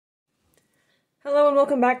Hello and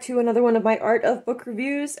welcome back to another one of my Art of Book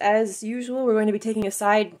reviews. As usual, we're going to be taking a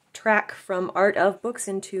side track from Art of Books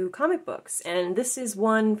into comic books. And this is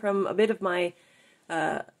one from a bit of my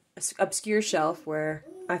obscure shelf where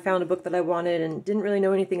I found a book that I wanted and didn't really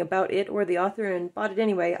know anything about it or the author and bought it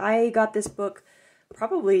anyway. I got this book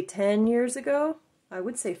probably 10 years ago. I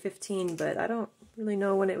would say 15, but I don't really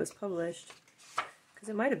know when it was published because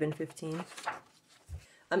it might have been 15.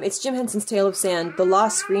 It's Jim Henson's Tale of Sand, the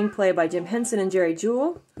lost screenplay by Jim Henson and Jerry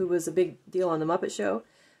Juhl, who was a big deal on The Muppet Show,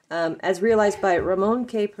 as realized by Ramon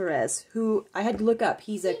K Perez, who I had to look up.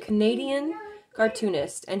 He's a Canadian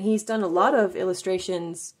cartoonist, and he's done a lot of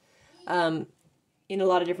illustrations in a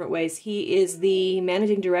lot of different ways. He is the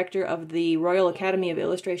managing director of the Royal Academy of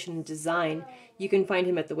Illustration and Design. You can find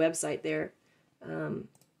him at the website there.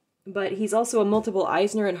 But he's also a multiple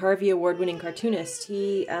Eisner and Harvey Award-winning cartoonist.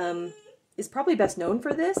 He is probably best known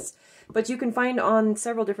for this, but you can find on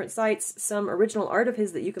several different sites some original art of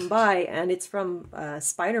his that you can buy, and it's from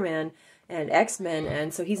Spider-Man and X-Men,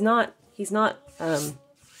 and so he's not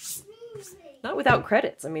without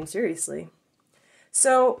credits. I mean, seriously.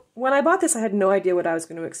 So when I bought this, I had no idea what I was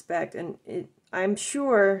going to expect, and I'm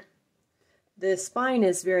sure the spine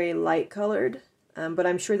is very light colored, but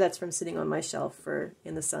I'm sure that's from sitting on my shelf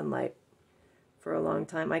in the sunlight for a long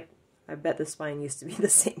time. I bet the spine used to be the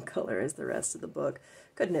same color as the rest of the book.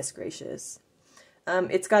 Goodness gracious.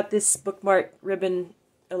 It's got this bookmark ribbon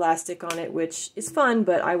elastic on it, which is fun,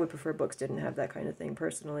 but I would prefer books didn't have that kind of thing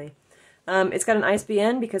personally. It's got an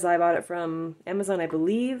ISBN because I bought it from Amazon, I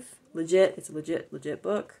believe. Legit. It's a legit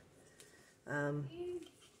book.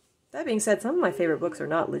 That being said, some of my favorite books are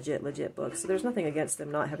not legit books, so there's nothing against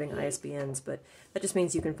them not having ISBNs, but that just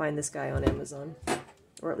means you can find this guy on Amazon.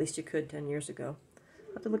 Or at least you could 10 years ago.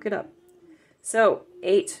 I'll have to look it up. So,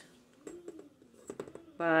 8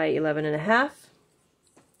 by 11.5.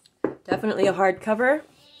 Definitely a hardcover.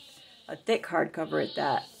 A thick hardcover at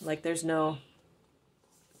that. Like, there's no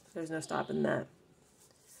stopping that.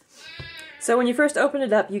 So when you first open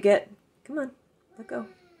it up, you get, come on, let go.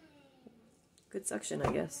 Good suction,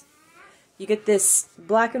 I guess. You get this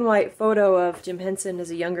black and white photo of Jim Henson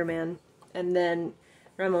as a younger man, and then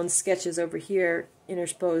Ramon's sketches over here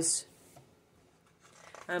intersposed.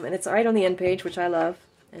 And it's right on the end page, which I love.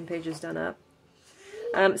 End page is done up.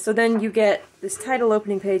 So then you get this title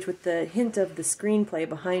opening page with the hint of the screenplay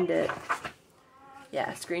behind it.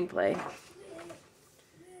 Yeah, screenplay.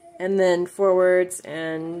 And then forwards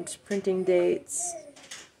and printing dates.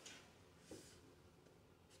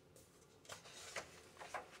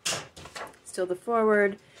 Still the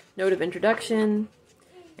forward, note of introduction,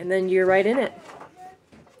 and then you're right in it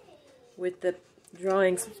with the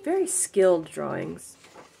drawings. Very skilled drawings.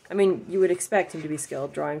 I mean, you would expect him to be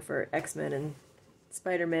skilled drawing for X-Men and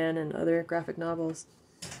Spider-Man and other graphic novels.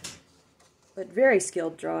 But very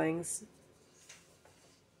skilled drawings.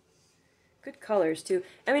 Good colors, too.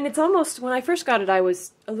 I mean, it's almost, when I first got it, I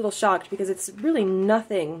was a little shocked because it's really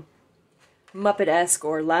nothing Muppet-esque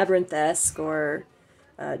or Labyrinth-esque or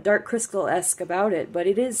Dark Crystal-esque about it, but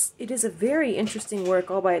it is a very interesting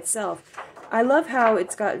work all by itself. I love how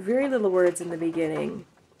it's got very little words in the beginning.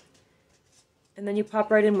 And then you pop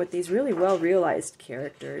right in with these really well-realized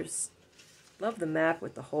characters. Love the map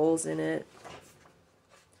with the holes in it.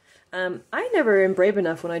 I never am brave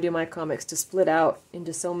enough when I do my comics to split out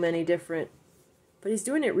into so many different... But he's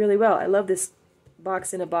doing it really well. I love this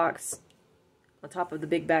box in a box on top of the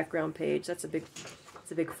big background page. That's a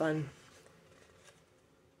big fun.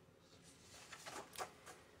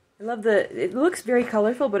 I love it looks very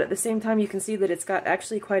colorful, but at the same time you can see that it's got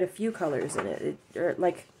actually quite a few colors in it.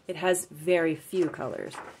 It has very few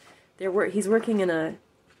colors. He's working in a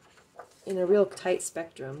real tight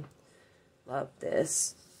spectrum. Love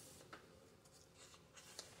this.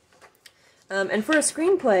 And for a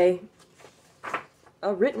screenplay,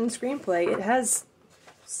 a written screenplay, it has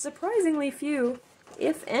surprisingly few,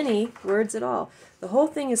 if any, words at all. The whole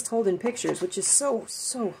thing is told in pictures, which is so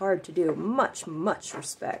hard to do. Much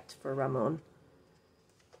respect for Ramon.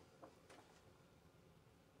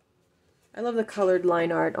 I love the colored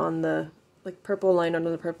line art on the, like, purple line under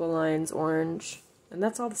the purple lines, orange. And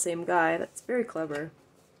that's all the same guy. That's very clever.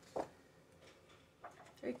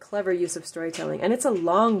 Very clever use of storytelling. And it's a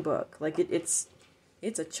long book. Like, it's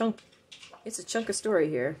a chunk of story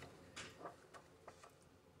here.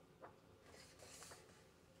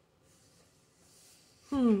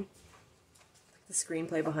 The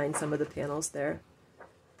screenplay behind some of the panels there.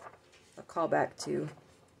 A callback to...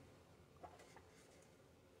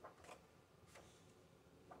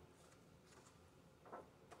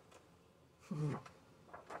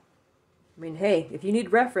 I mean, hey, if you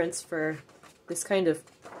need reference for this kind of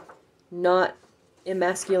not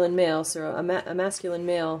emasculine male, so a masculine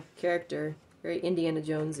male character, very Indiana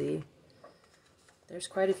Jonesy. There's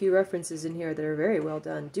quite a few references in here that are very well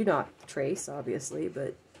done. Do not trace, obviously,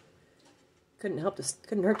 but couldn't hurt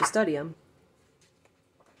to study them.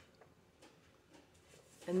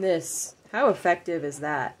 And this, how effective is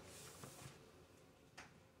that?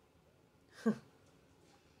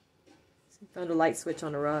 Found a light switch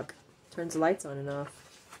on a rock. Turns the lights on and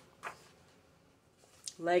off.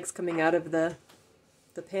 Legs coming out of the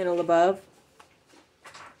panel above.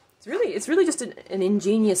 It's really just an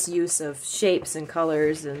ingenious use of shapes and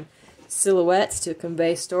colors and silhouettes to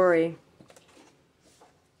convey story.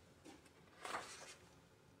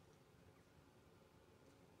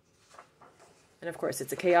 And of course,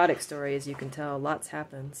 it's a chaotic story, as you can tell. Lots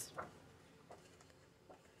happens.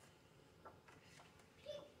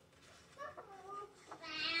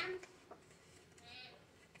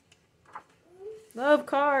 Love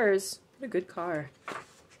cars. What a good car.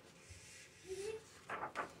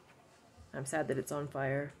 I'm sad that it's on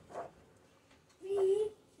fire.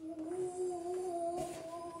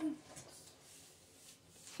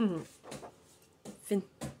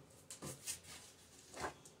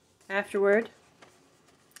 Afterward.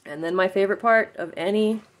 And then my favorite part of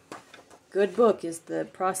any good book is the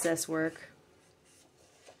process work.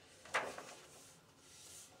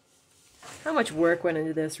 How much work went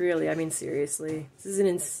into this, really? I mean, seriously. This is an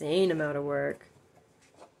insane amount of work.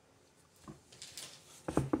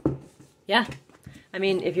 Yeah. I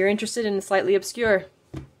mean, if you're interested in slightly obscure,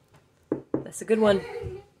 that's a good one.